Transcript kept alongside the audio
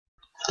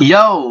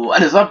Yo,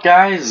 what is up,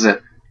 guys? It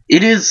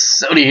is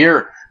Sody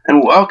here,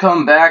 and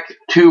welcome back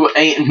to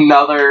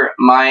another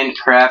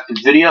Minecraft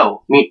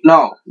video.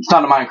 No, it's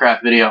not a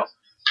Minecraft video.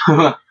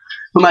 Who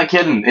am I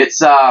kidding?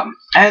 It's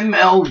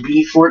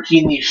MLB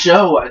 14 The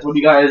Show. I told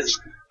you guys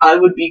I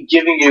would be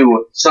giving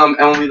you some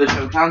MLB The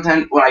Show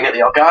content when I get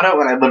the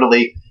Elgato, and I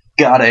literally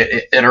got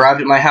it. It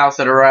arrived at my house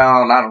at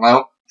around, I don't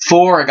know,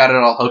 4. I got it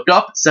all hooked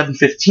up. It's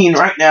 7:15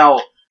 right now.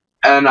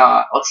 And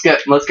let's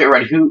get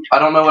ready. I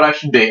don't know what I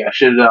should be.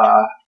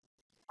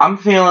 I'm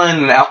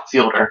feeling an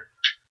outfielder.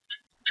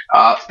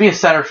 Let's be a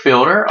center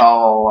fielder.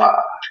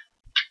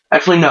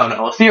 Actually no,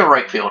 let's be a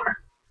right fielder.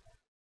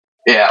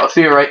 Yeah, let's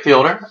be a right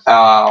fielder.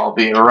 I'll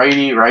be a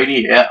righty,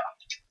 yeah.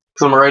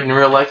 Because I'm a righty in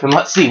real life. And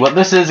let's see what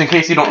this is, in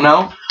case you don't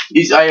know.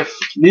 These are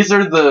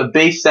the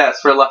base stats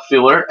for a left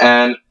fielder,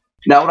 and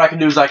now what I can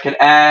do is I can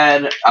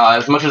add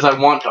as much as I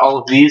want to all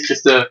of these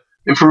just to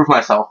improve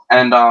myself.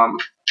 And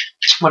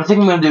what I think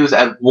I'm going to do is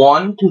add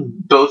 1 to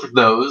both of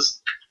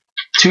those,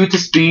 2 to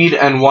speed,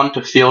 and 1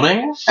 to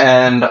fielding,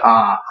 and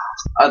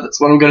that's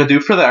what I'm going to do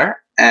for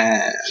there.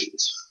 And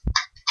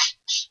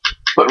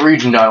what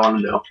region do I want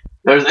to do?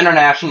 There's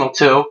international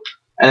too,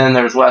 and then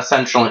there's West,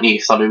 Central, and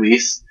East. I'll do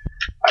East.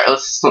 Alright,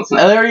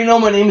 I already know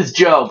my name is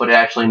Joe, but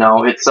actually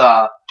no, it's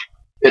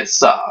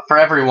for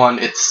everyone,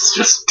 it's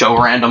just Joe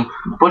Random.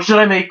 What should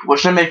I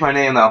make my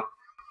name though?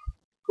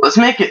 Let's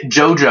make it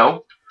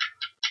JoJo.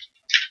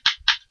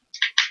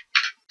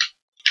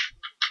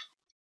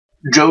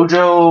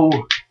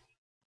 JoJo.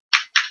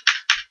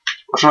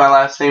 What should my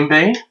last name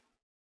be?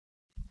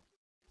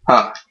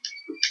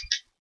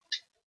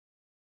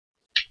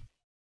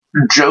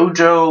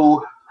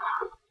 JoJo.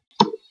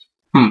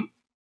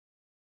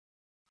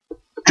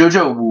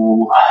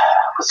 JoJo.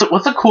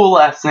 What's a cool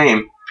last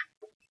name?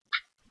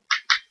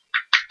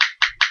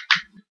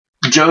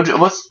 JoJo.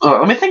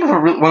 Let me think of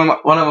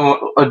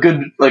a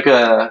good, like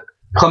a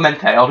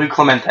Clemente. I'll do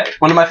Clemente.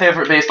 One of my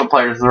favorite baseball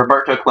players is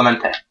Roberto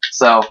Clemente.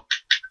 So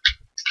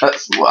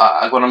that's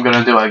what I'm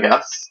gonna do, I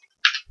guess.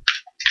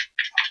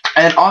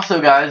 And also,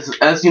 guys,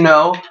 as you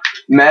know,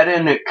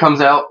 Madden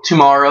comes out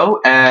tomorrow,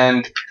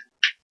 and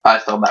I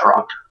spelled that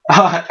wrong.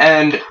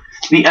 And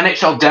the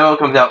NHL demo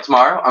comes out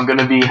tomorrow. I'm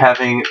gonna be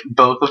having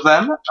both of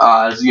them,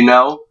 as you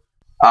know.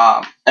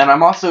 And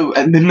I'm also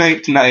at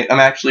midnight tonight.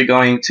 I'm actually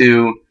going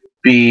to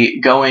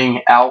be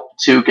going out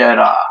to get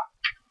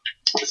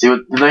let's see,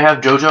 do they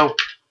have JoJo?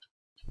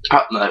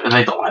 No,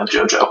 they don't have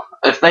JoJo.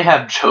 If they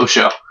have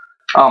JoJo,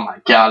 oh my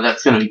god,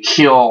 that's gonna be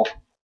kill.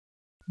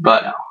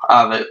 But no,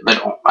 they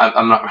don't.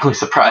 I'm not really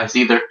surprised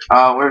either.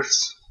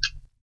 Where's?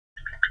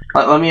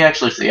 Let me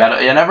actually see. You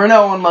never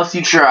know unless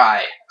you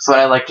try. That's what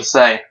I like to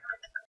say.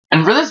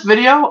 And for this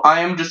video,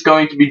 I am just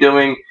going to be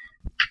doing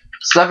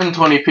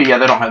 720p. Yeah,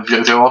 they don't have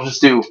JoJo. I'll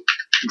just do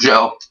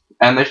Joe.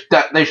 And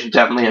they should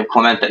definitely have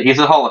Clemente. He's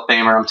a Hall of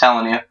Famer, I'm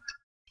telling you.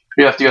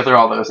 You have to go through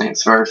all those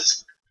names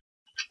first.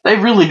 They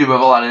really do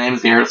have a lot of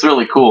names here. It's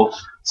really cool.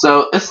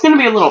 So, it's going to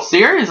be a little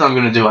series I'm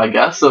going to do, I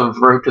guess, of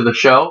Road to the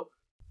Show.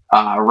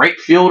 Right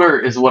fielder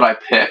is what I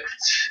picked.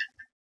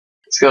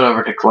 Let's go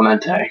over to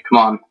Clemente. Come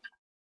on.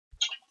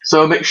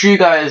 So, make sure you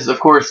guys, of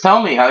course,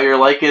 tell me how you're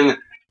liking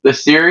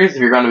this series,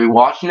 if you're going to be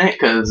watching it,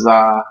 because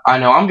I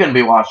know I'm going to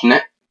be watching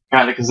it.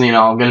 Kind of because, you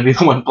know, I'm going to be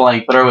the one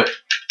playing through it.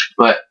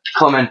 But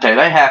Clemente,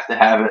 they have to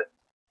have it.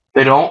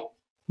 They don't?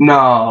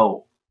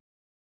 No.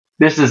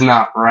 This is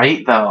not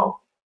right, though.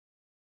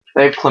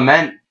 They have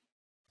Clement.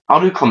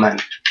 I'll do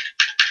Clement.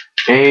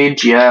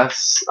 Age,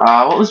 yes.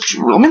 Let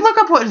me look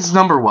up what his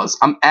number was.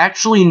 I'm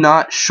actually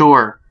not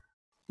sure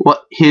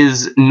what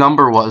his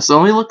number was. So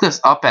let me look this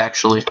up,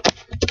 actually.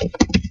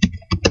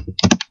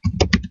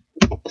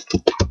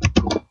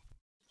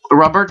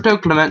 Roberto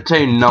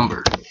Clemente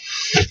number.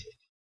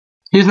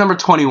 He's number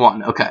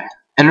 21. Okay.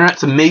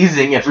 Internet's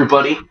amazing,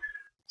 everybody.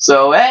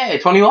 So, hey,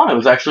 21. It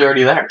was actually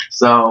already there.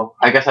 So,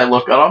 I guess I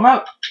look. I don't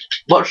know.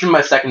 What should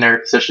my secondary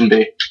position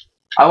be?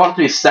 I want it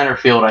to be center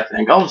field, I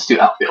think. I'll just do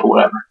outfield,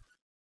 whatever.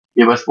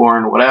 US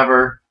born,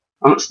 whatever.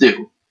 Let's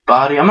do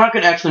body. I'm not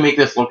going to actually make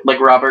this look like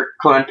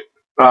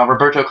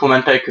Roberto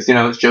Clemente, because, you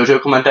know, it's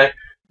JoJo Clemente.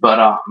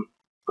 But,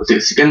 let's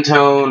do skin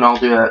tone. I'll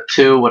do that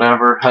too,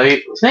 whatever.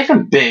 Height. Let's make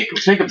him big.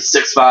 Let's make him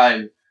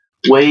 6'5".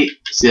 Weight.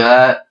 See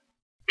that?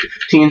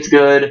 215's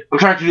good. I'm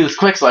trying to do this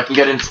quick so I can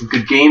get in some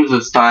good games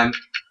this time.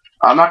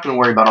 I'm not going to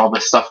worry about all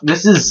this stuff.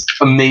 This is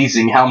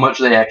amazing how much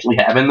they actually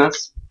have in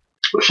this.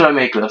 What should I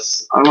make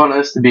this? I want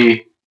this to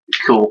be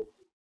cool.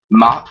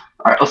 Mop.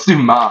 Alright, let's do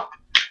mop.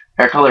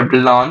 Hair color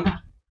blonde.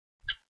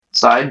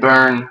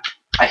 Sideburn.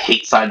 I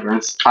hate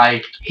sideburns.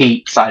 I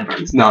hate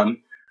sideburns. None.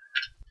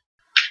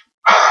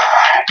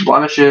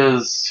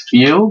 Blemishes.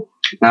 Few.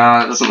 Nah,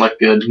 that doesn't look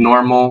good.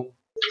 Normal.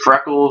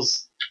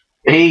 Freckles.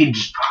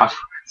 Age. Let's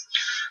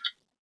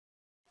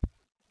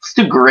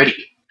do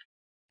gritty.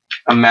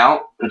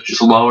 Amount. Let's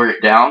just lower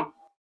it down.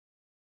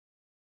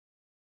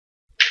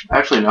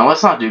 Actually, no,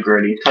 let's not do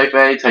gritty. Type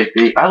A, Type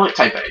B. I like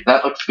Type A.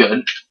 That looks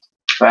good.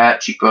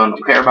 Fat, cheekbone,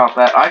 don't care about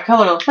that. Eye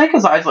color, let's make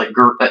his eyes like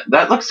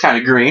that looks kind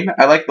of green.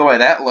 I like the way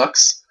that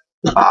looks.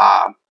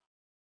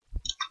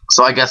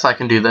 So I guess I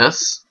can do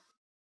this.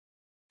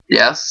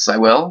 Yes, I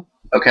will.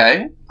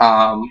 Okay.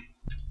 Gonna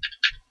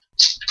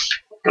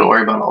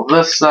worry about all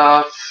this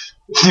stuff.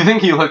 If you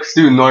think he looks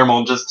too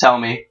normal, just tell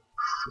me,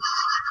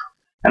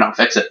 and I'll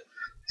fix it.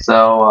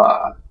 So,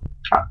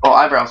 well,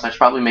 eyebrows, I should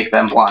probably make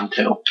them blonde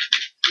too.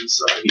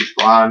 So he's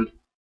blonde.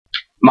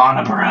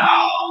 Monobrow.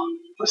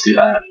 Let's do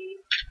that.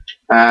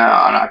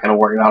 I'm not gonna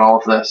worry about all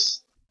of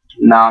this.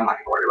 No, I'm not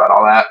gonna worry about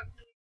all that.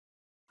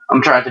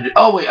 I'm trying to do.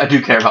 Oh wait, I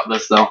do care about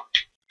this though.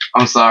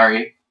 I'm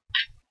sorry.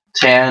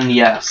 Tan,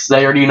 yes.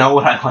 They already know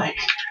what I like.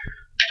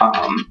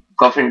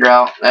 Glove finger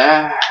out.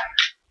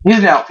 He's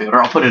an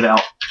outfielder. I'll put it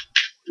out.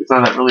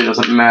 So that really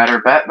doesn't matter.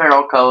 Bat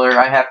barrel color.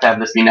 I have to have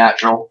this be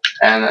natural,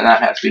 and then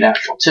that has to be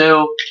natural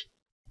too.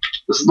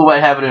 This is the way I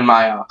have it in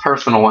my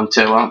personal one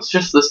too. It's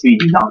just this be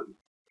done.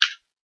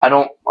 I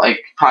don't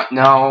like.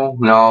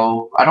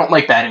 No. I don't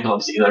like batting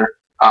gloves either.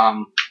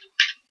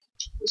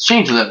 Let's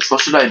change this. What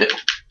should I do?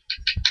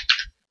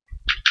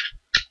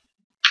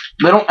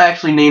 They don't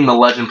actually name the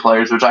legend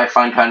players, which I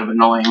find kind of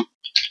annoying.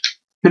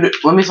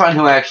 Let me find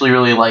who I actually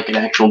really like in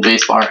actual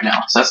baseball right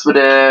now.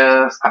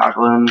 Cespedes,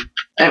 Coughlin.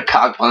 I have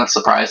Coughlin, that's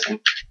surprising.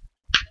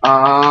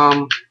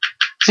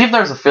 See if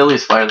there's a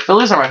Phillies player. The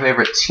Phillies are my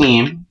favorite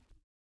team,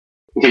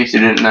 in case you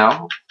didn't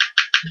know.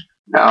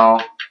 No.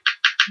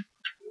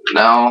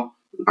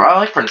 I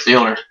like Prince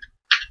Fielder.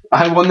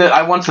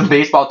 I won some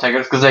baseball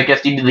tickets because I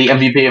guess he did the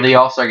MVP of the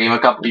All-Star game a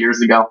couple of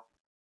years ago.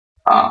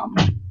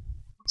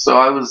 So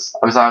I was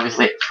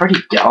obviously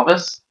Freddie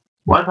Galvis.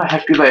 Why the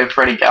heck do they have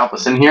Freddie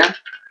Galvis in here?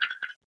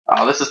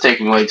 Oh, this is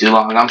taking way too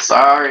long. I'm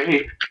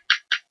sorry.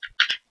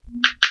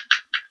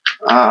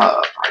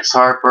 Bryce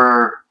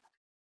Harper.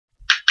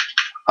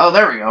 Oh,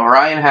 there we go.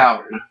 Ryan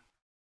Howard.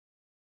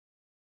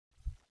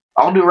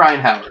 I'll do Ryan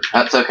Howard.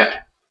 That's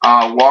okay.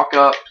 Walk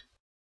up.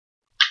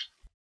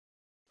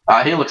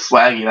 He looks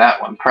swaggy,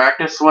 that one.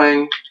 Practice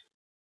swing.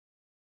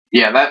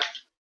 Yeah,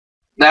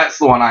 that's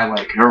the one I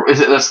like. Or is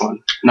it this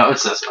one? No,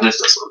 it's this one.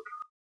 It's this one.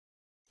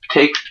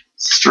 Take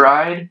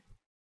stride.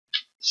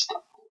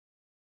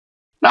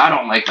 No, I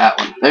don't like that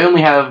one. They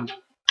only have...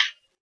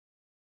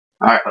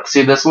 Alright, let's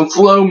see this one.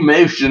 Slow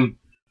motion.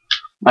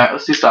 Alright,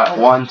 let's do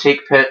style 1.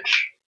 Take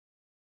pitch.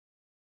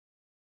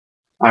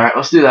 Alright,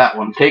 let's do that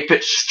one. Take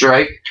pitch,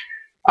 strike.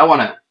 I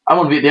wanna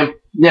be the...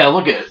 Yeah,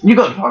 look at it. You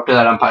go talk to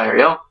that umpire,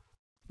 yo.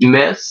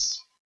 Miss.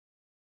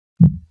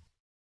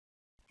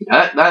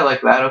 I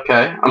like that,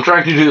 okay. I'm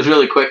trying to do this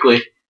really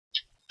quickly.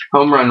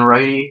 Home run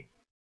righty.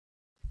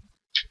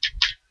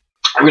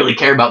 I really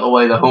care about the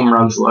way the home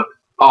runs look.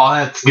 Oh,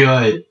 that's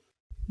good.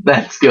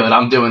 That's good.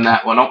 I'm doing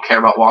that one. I don't care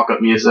about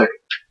walk-up music.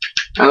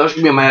 And those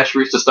can be my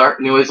attributes to start.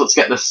 Anyways, let's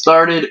get this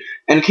started.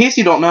 And in case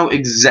you don't know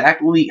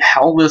exactly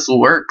how this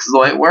works, the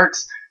way it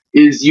works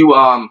is you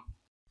start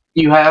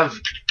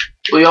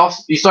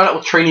out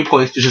with training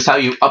points, which is how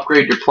you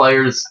upgrade your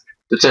players'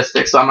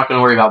 statistics. So I'm not going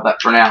to worry about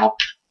that for now.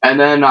 And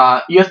then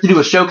you have to do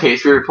a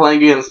showcase where you're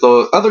playing against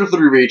the other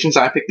 3 regions.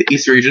 I picked the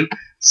East region.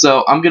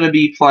 So I'm going to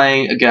be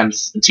playing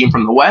against a team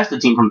from the West, a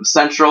team from the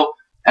Central,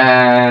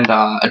 and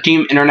a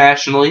team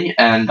internationally.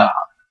 And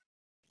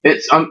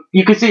it's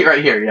you can see it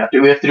right here.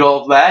 We have to do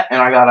all of that,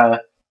 and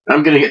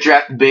I'm going to get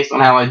drafted based on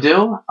how I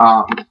do.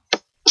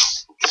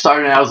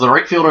 Starting out as the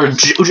right fielder,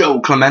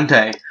 Jojo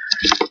Clemente.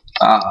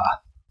 I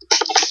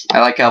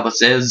like how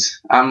this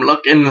is. I'm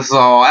looking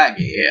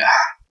swaggy.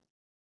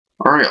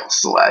 Real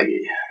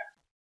swaggy.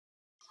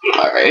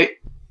 Alright.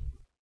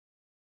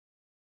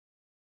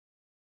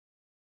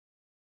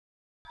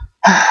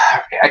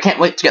 I can't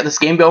wait to get this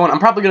game going. I'm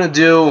probably gonna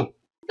do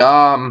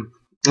I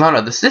don't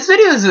know, this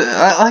video is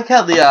I like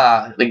how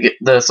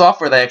the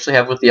software they actually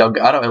have with the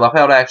Elgato. I love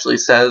how it actually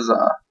says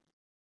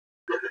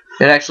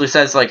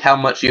like how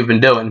much you've been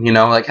doing, you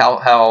know, like how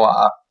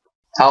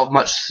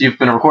much you've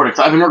been recording.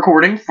 So I've been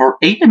recording for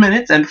 8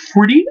 minutes and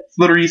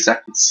 43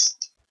 seconds.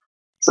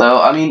 So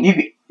I mean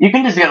you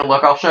can just get a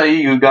look. I'll show you.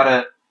 You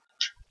gotta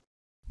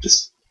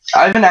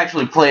I haven't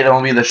actually played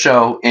MLB The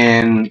Show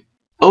in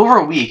over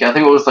a week. I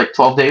think it was like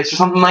 12 days or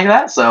something like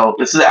that. So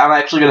I'm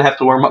actually gonna have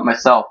to warm up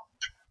myself.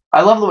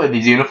 I love the way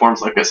these uniforms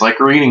look. It's like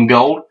green and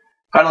gold,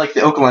 kind of like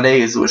the Oakland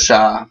A's, which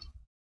they're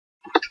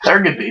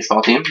a good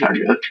baseball team. They're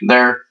good.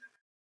 They're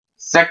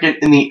second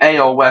in the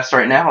AL West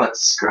right now.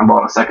 Let's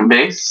scramble to second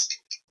base.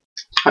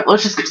 All right,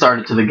 let's just get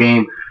started to the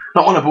game.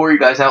 Don't want to bore you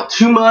guys out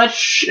too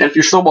much. And if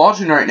you're still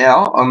watching right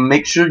now,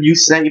 make sure you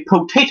say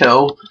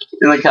potato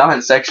in the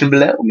comment section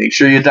below. Make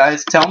sure you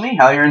guys tell me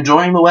how you're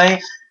enjoying the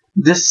way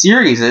this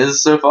series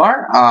is so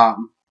far.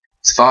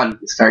 It's fun.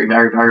 It's very,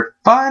 very, very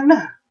fun.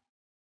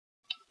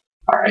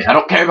 Alright, I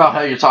don't care about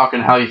how you're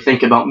talking, how you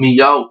think about me,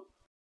 yo.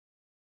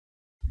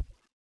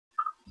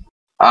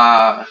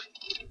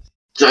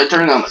 Should I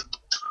turn on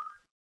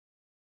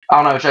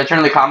I don't know, should I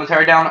turn the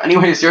commentary down?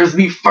 Anyways, here's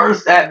the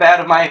first at-bat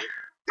of my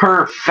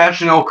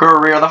professional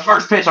career. The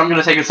first pitch I'm going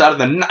to take inside of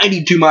the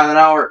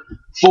 92-mile-an-hour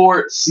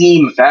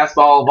four-seam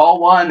fastball, ball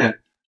 1.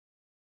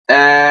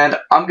 And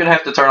I'm going to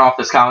have to turn off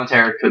this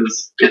commentary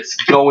because it's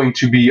going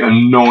to be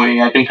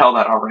annoying. I can tell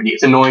that already.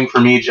 It's annoying for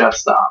me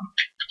just,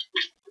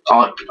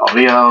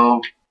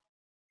 audio.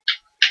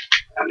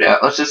 And yeah,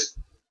 let's just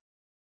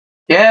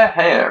Yeah,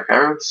 hey there,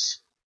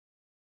 Carrots.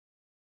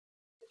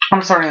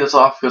 I'm starting this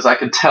off because I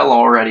can tell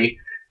already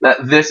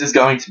that this is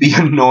going to be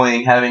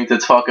annoying having to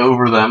talk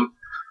over them.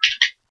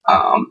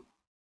 And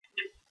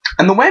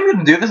the way I'm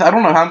going to do this, I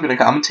don't know how I'm going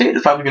to commentate.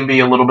 It's probably going to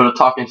be a little bit of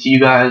talking to you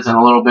guys and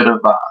a little bit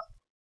of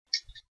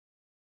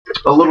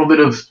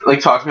like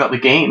talking about the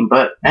game.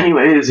 But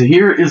anyways,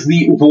 here is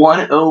the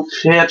 1-0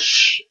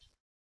 pitch.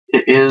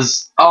 It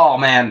is. Oh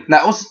man,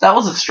 that was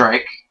a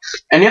strike.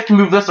 And you have to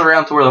move this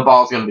around to where the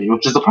ball's going to be,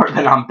 which is the part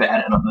that I'm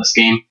bad at of this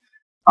game.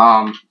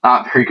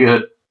 Not very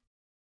good.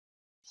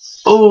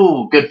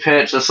 Oh, good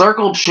pitch. The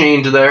circle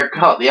change there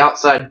caught the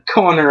outside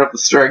corner of the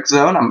strike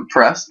zone. I'm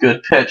impressed.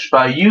 Good pitch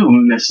by you,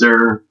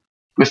 Mr.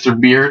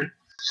 Beard.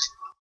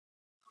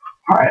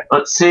 Alright,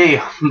 let's see.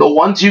 The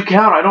 1-2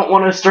 count. I don't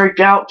want to strike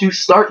out to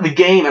start the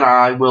game, and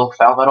I will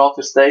foul that off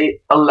to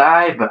stay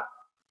alive.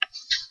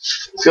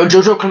 Let's go,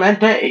 Jojo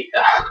Clemente.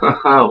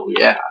 Oh,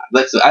 yeah.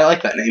 I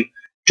like that name.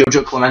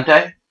 Jojo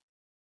Clemente.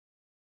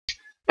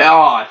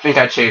 Oh, I think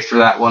I chased for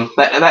that one.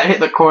 That hit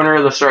the corner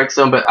of the strike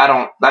zone, but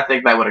I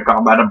think that would have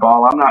gone by the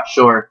ball. I'm not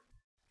sure.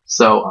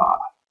 So,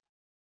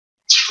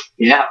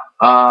 yeah.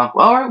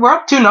 Well, we're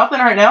up 2-0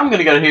 right now. I'm going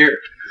to go here.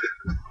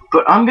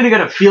 But I'm going to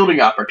get a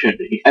fielding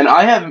opportunity. And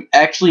I have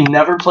actually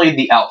never played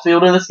the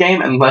outfield in this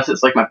game, unless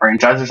it's like my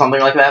franchise or something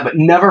like that, but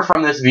never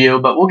from this view.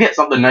 But we'll get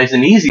something nice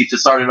and easy to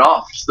start it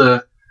off. Just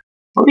the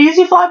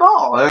easy fly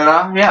ball.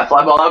 And, yeah,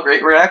 fly ball out,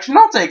 great reaction.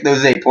 I'll take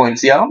those 8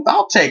 points, yo.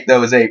 I'll take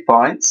those 8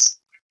 points.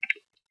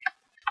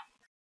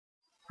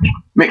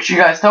 Make sure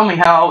you guys tell me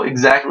how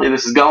exactly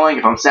this is going,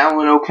 if I'm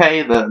sounding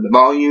okay, the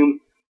volume,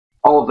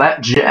 all of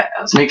that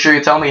jazz. Make sure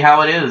you tell me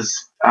how it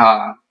is.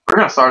 We're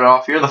going to start it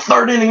off here. The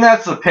third inning,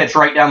 that's the pitch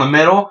right down the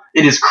middle.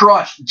 It is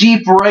crushed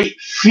deep right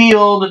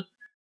field.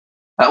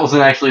 That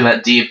wasn't actually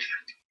that deep.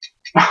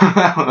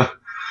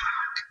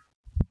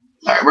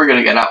 Alright, we're going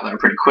to get out there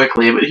pretty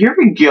quickly, but here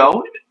we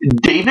go.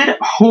 David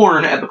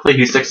Horn at the plate.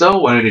 He's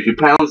 6'0", 182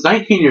 pounds,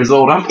 19 years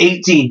old. I'm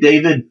 18,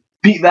 David.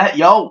 Beat that,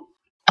 yo.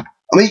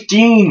 I'm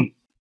 18.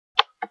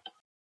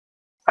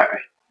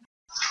 Alright.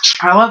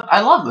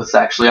 I love this,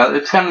 actually.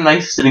 It's kind of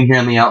nice sitting here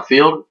in the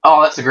outfield.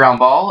 Oh, that's a ground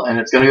ball, and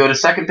it's going to go to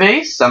second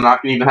base. I'm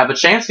not going to even have a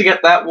chance to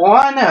get that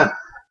one.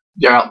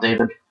 You're out,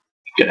 David.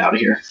 Get out of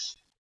here.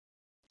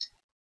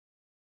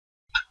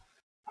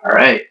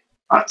 Alright.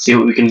 Let's see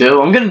what we can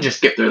do. I'm going to just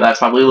skip through that. It's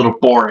probably a little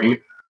boring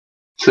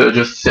to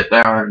just sit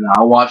there and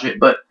watch it.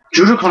 But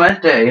Jojo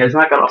Clemente has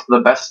not got off to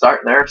the best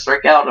start there.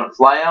 Strike out and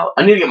fly out.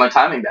 I need to get my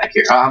timing back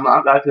here.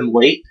 I've been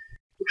late,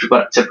 which is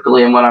what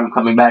typically am when I'm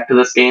coming back to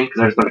this game, because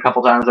there's been a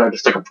couple times where I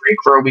just took a break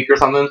for a week or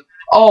something.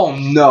 Oh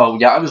no,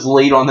 yeah, I was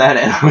late on that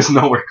and I was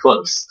nowhere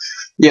close.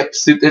 Yep,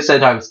 it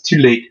said I was too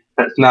late.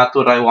 That's not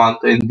what I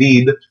want,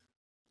 indeed.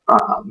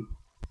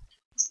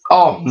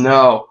 Oh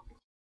no.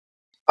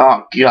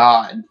 Oh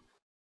god.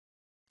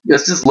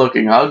 This is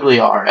looking ugly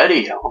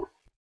already, yo.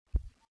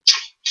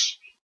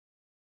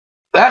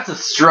 That's a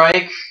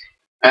strike,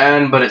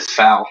 but it's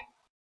foul.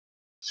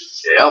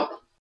 Yep.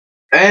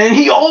 And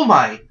oh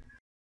my!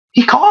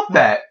 He caught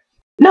that!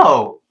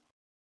 No,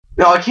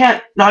 I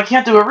can't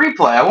do a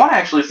replay. I want to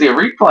actually see a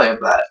replay of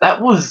that.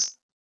 That was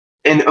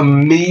an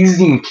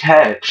amazing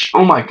catch.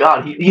 Oh my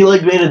god, he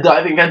like made a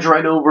diving catch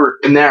right over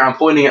in there. I'm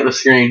pointing at the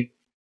screen,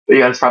 but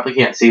you guys probably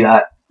can't see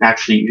that.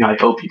 Actually, I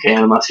hope you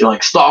can, unless you're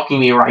like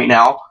stalking me right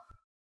now,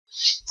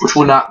 which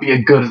would not be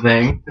a good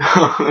thing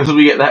as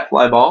we get that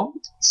fly ball.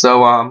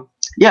 So,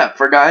 yeah,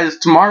 for guys,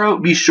 tomorrow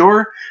be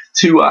sure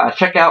to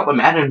check out the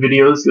Madden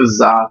videos,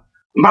 because I'm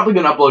probably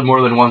going to upload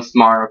more than once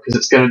tomorrow, because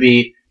it's going to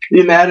be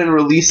the Madden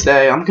release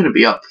day. I'm going to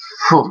be up.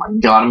 Oh my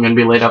god, I'm going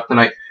to be late up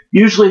tonight.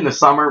 Usually in the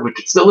summer, which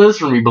it still is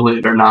for me, believe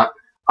it or not,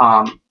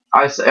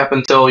 I stay up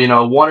until,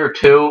 1 or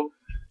 2.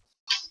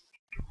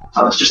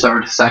 Let's just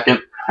start a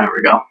second. There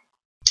we go.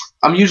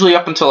 I'm usually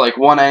up until like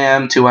 1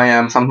 a.m., 2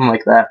 a.m., something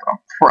like that, but I'm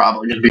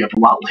probably going to be up a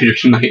lot later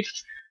tonight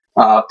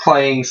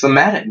playing some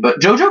Madden. But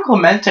Jojo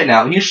Clemente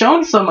now, he's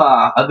shown some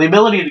the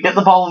ability to get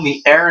the ball in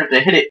the air and to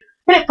hit it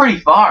pretty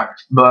far,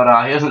 but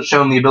he hasn't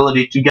shown the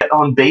ability to get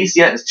on base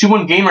yet. It's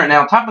 2-1 game right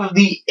now. Top of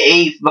the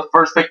 8th, the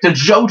first pick to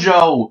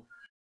Jojo.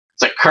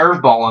 It's a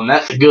curveball, and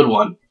that's a good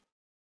one.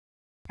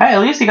 Hey, at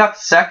least he got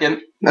the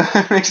second.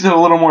 Makes it a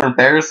little more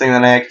embarrassing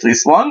than I actually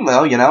swung,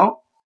 though,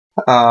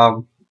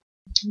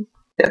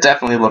 Yeah,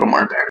 definitely a little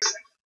more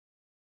embarrassing.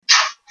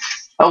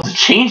 That was a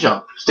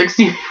changeup.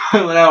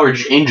 60-mile-an-hour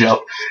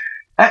changeup.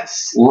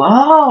 That's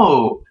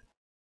slow.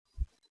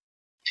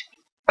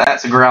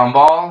 That's a ground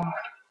ball.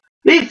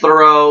 The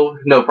throw,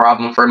 no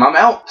problem for him. I'm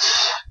out.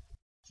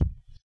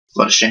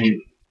 What a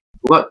shame.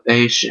 What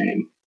a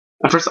shame.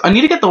 And first, I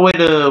need to get the way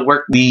to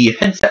work the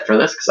headset for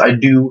this, because I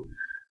do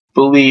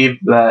believe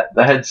that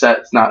the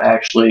headset's not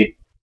actually...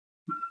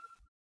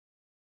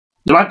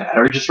 Did my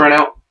battery just run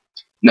out?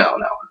 No.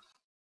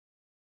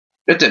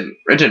 It didn't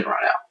run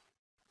out.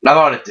 I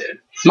thought it did.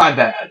 It's my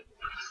bad.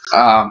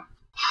 I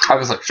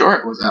was like, sure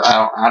it was.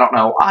 I don't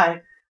know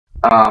why.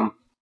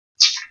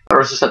 There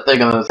was just a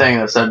thing on the thing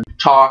that said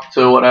talk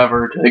to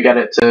whatever to get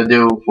it to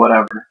do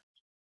whatever.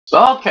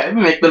 Okay,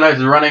 make the nice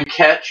running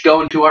catch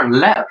going to our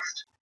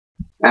left.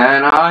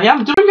 And yeah,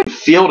 I'm doing good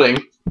fielding.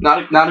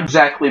 Not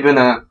exactly been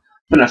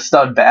a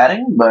stud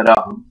batting, but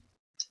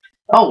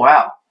oh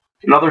wow,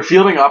 another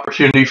fielding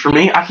opportunity for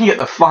me. I can get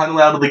the final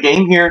out of the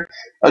game here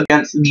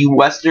against the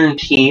Western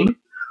team.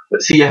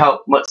 Let's see.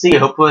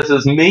 Hopefully this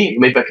is me.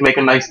 Maybe I can make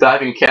a nice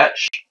diving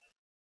catch.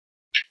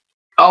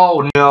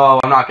 Oh no,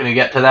 I'm not gonna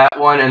get to that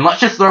one. And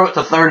let's just throw it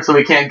to third so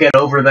we can't get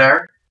over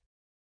there.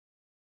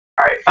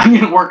 Alright, I'm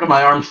gonna work on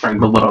my arm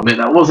strength a little bit.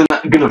 That wasn't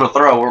that good of a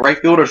throw. A right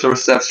fielder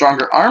supposed to have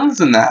stronger arms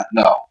than that.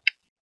 No.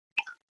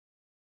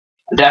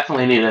 I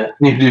definitely need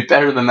to do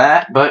better than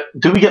that. But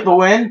do we get the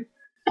win?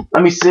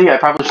 Let me see. I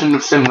probably shouldn't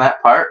have simmed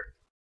that part.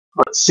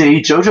 Let's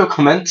see. Jojo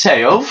Clemente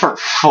 0 for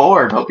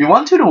 4. Hope you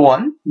won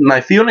 2-1.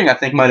 My fielding, I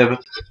think, might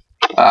have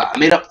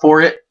made up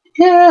for it.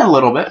 Yeah, a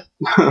little bit.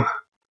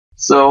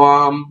 So,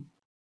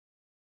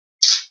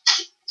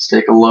 let's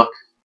take a look.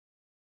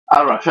 I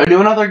don't know. Should I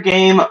do another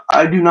game?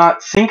 I do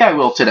not think I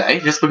will today,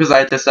 just because I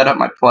had to set up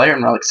my player,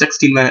 and we're like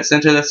 16 minutes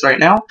into this right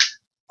now.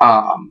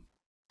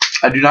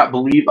 I do not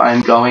believe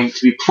I'm going to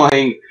be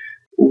playing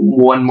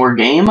one more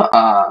game.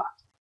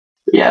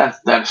 Yeah,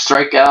 that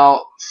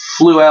strikeout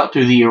flew out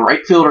to the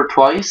right fielder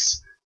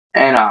twice,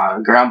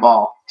 and ground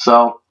ball.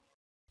 So,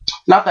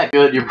 not that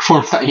good. Your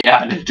performance, yeah,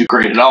 I didn't do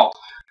great at all.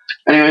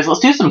 Anyways, let's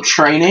do some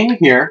training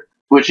here,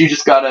 which you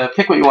just gotta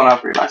pick what you want to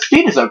upgrade. My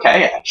speed is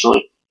okay,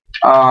 actually.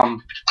 I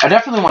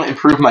definitely want to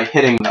improve my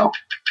hitting, though.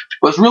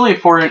 What's really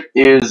important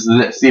is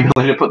this, the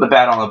ability to put the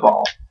bat on the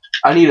ball.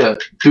 I need to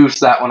boost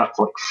that one up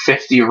to like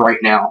 50 right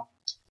now.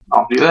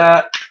 I'll do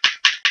that.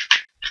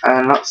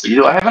 And let's see,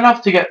 do I have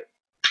enough to get...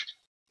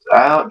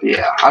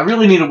 yeah, I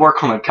really need to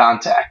work on my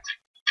contact.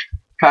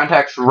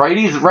 Contacts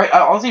righties,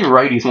 I'll see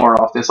righties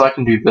more often, so I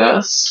can do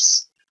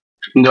this.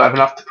 And do I have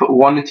enough to put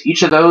one into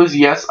each of those?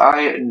 Yes,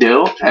 I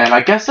do. And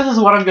I guess this is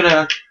what I'm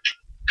gonna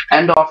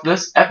end off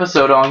this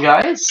episode on,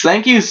 guys.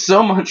 Thank you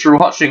so much for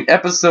watching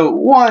episode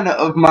 1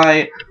 of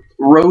my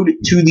Road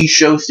to the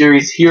Show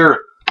series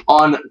here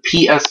on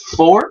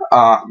PS4.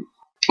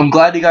 I'm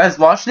glad you guys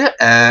watched it,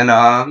 and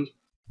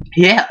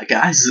yeah,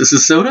 guys, this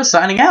is Soda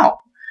signing out.